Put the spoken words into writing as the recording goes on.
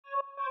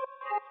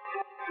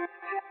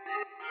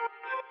Back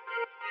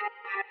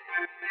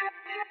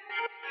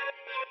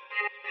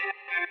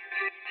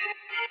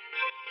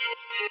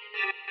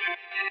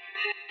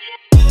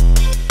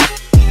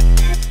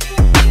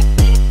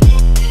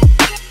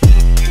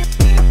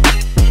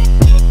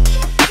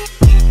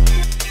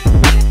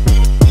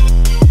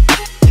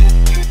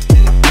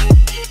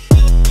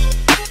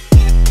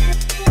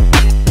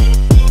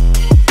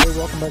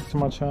to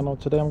my channel.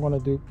 Today I'm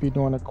going to be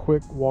doing a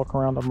quick walk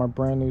around of my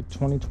brand new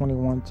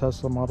 2021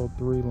 Tesla Model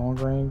 3 long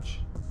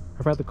range.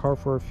 I've had the car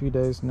for a few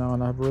days now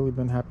and I've really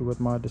been happy with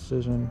my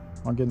decision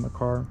on getting the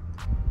car.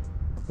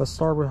 Let's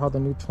start with how the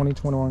new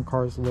 2021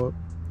 cars look.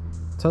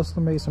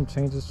 Tesla made some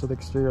changes to the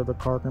exterior of the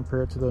car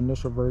compared to the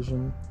initial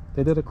version.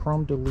 They did a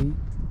chrome delete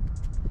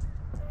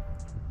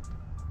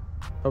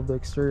of the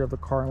exterior of the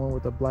car and went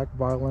with a black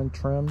violin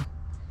trim.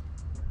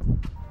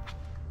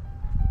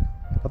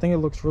 I think it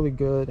looks really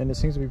good and it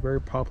seems to be very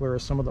popular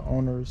as some of the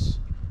owners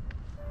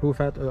who've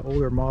had the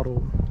older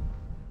model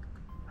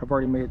have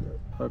already made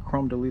a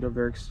chrome delete of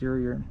their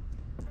exterior.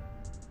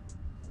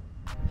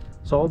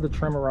 So all the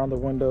trim around the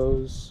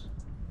windows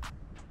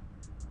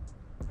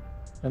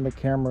and the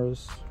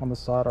cameras on the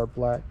side are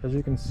black. As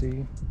you can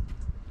see,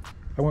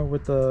 I went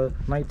with the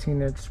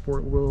 19-inch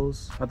sport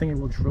wheels. I think it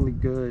looks really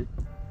good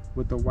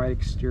with the white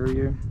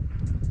exterior.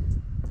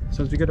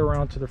 So as we get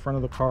around to the front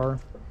of the car,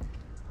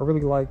 I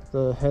really like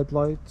the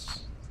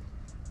headlights,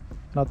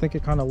 and I think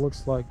it kind of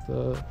looks like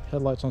the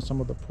headlights on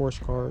some of the Porsche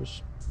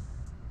cars.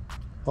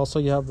 Also,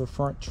 you have the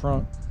front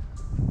trunk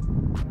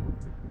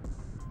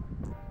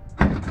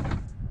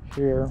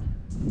here.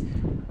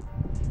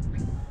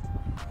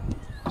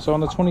 So on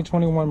the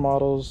 2021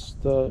 models,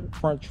 the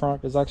front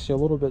trunk is actually a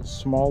little bit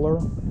smaller,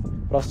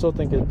 but I still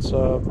think it's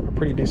a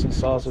pretty decent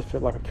size to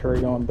fit like a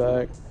carry-on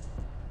bag.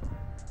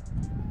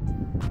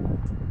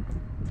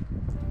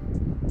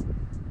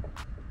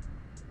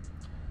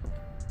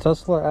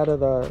 Tesla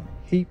added a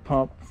heat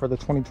pump for the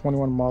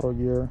 2021 model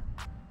year.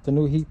 The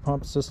new heat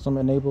pump system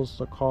enables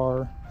the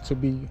car to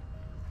be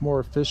more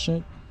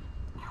efficient,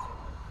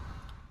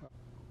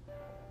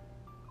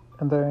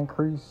 and the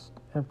increased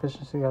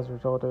efficiency has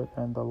resulted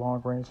in the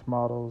long range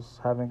models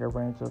having a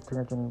range of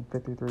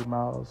 353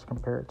 miles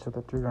compared to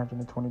the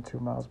 322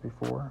 miles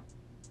before.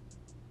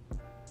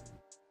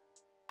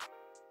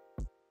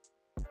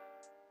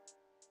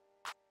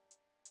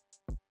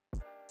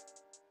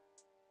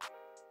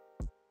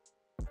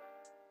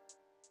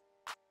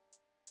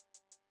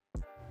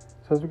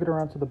 So as we get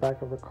around to the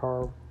back of the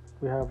car,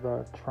 we have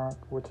the trunk,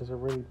 which is a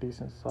really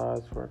decent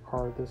size for a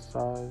car this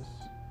size.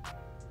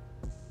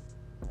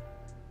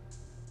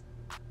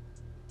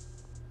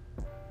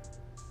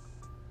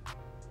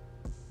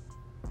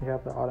 You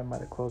have the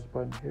automatic close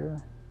button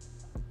here.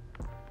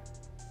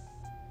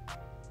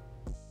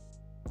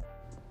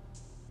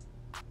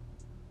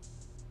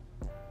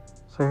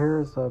 So here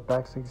is the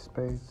backseat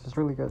space. It's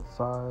really good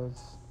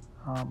size.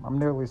 I'm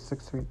nearly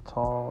 6 feet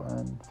tall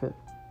and fit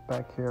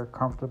back here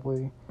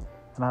comfortably,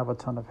 and I have a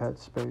ton of head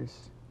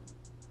space.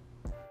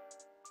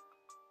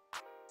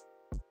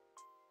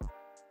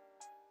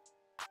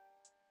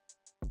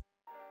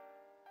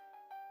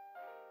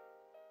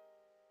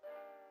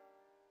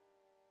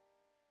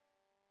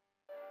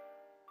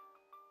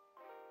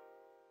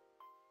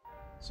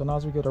 So now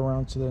as we get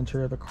around to the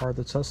interior of the car,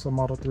 the Tesla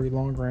Model 3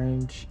 long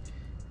range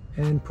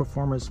and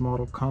performance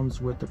model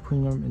comes with the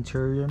premium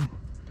interior,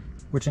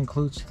 which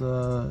includes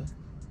the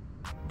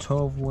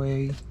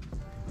 12-way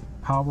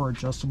power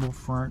adjustable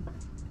front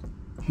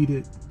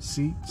heated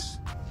seats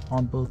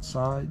on both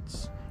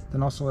sides.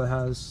 Then also it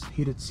has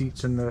heated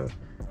seats in the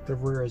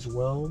rear as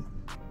well.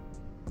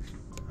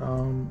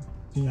 Then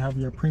you have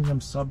your premium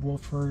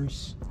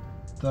subwoofers.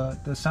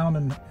 The sound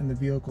in the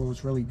vehicle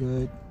is really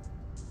good.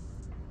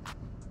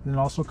 And it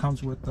also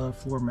comes with the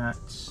floor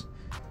mats.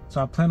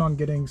 So I plan on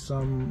getting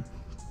some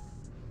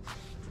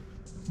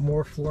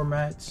more floor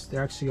mats.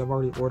 I've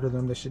already ordered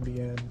them. They should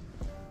be in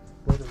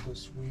later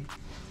this week.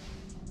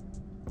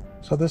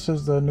 So this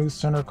is the new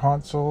center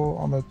console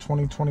on the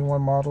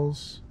 2021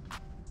 models.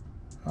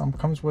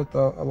 Comes with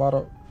a lot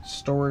of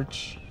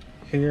storage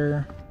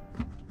here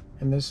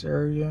in this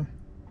area.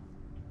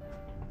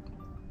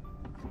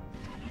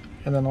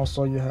 And then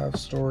also you have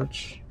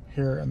storage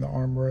here in the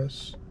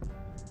armrest.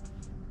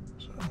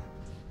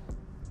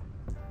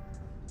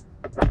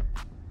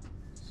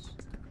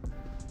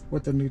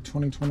 With the new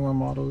 2021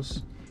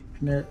 models,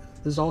 and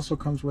this also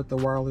comes with the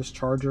wireless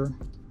charger,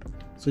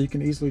 so you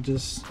can easily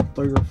just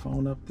throw your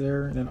phone up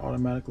there and it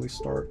automatically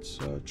starts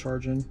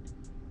charging.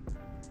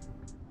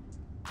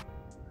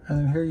 And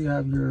then here you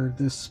have your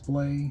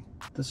display.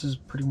 This is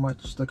pretty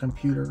much the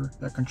computer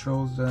that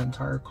controls the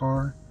entire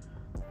car.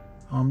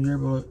 You're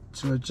able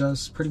to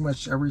adjust pretty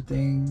much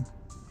everything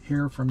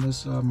here from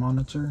this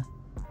monitor.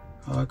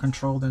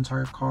 Control the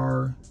entire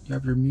car. You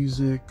have your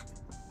music,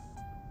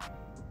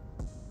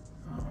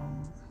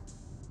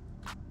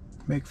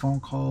 make phone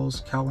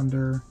calls,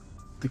 calendar,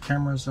 the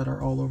cameras that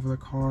are all over the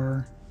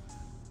car.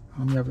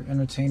 You have an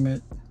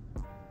entertainment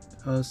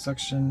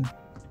section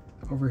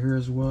over here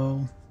as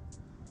well.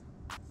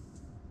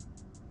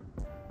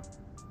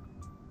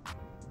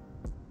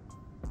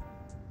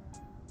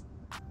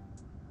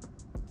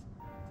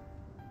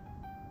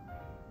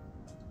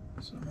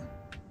 So,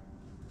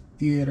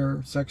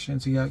 theater section,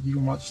 so yeah, you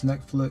can watch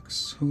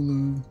Netflix,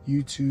 Hulu,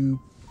 YouTube,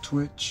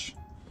 Twitch.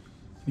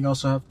 You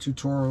also have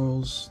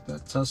tutorials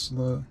that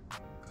Tesla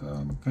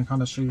can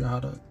kind of show you how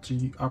to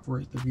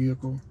operate the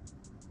vehicle.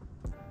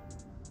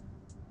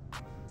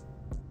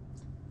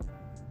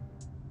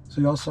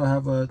 So you also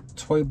have a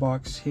toy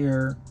box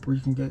here where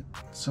you can get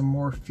some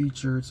more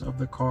features of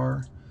the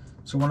car.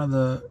 So one of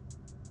the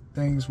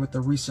things with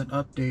the recent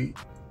update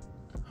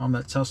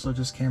that Tesla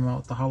just came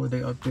out, the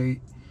holiday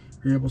update,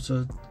 you're able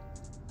to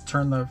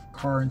turn the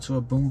car into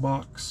a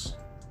boombox.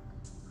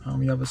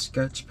 You have a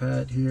sketch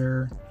pad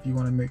here if you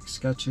want to make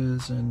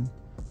sketches, and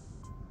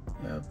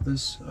you have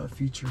this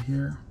feature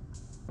here.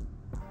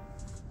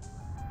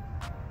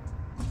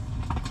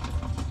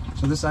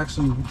 So this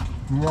actually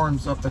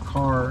warms up the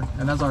car,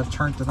 and as I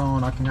turned it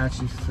on, I can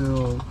actually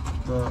feel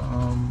the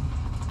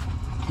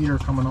heater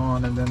coming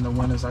on, and then the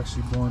wind is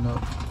actually blowing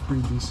up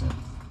pretty decent.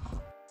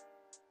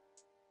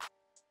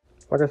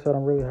 Like I said,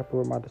 I'm really happy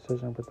with my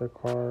decision with the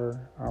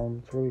car.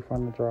 It's really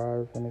fun to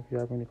drive, and if you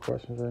have any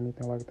questions or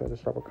anything like that,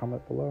 just drop a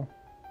comment below.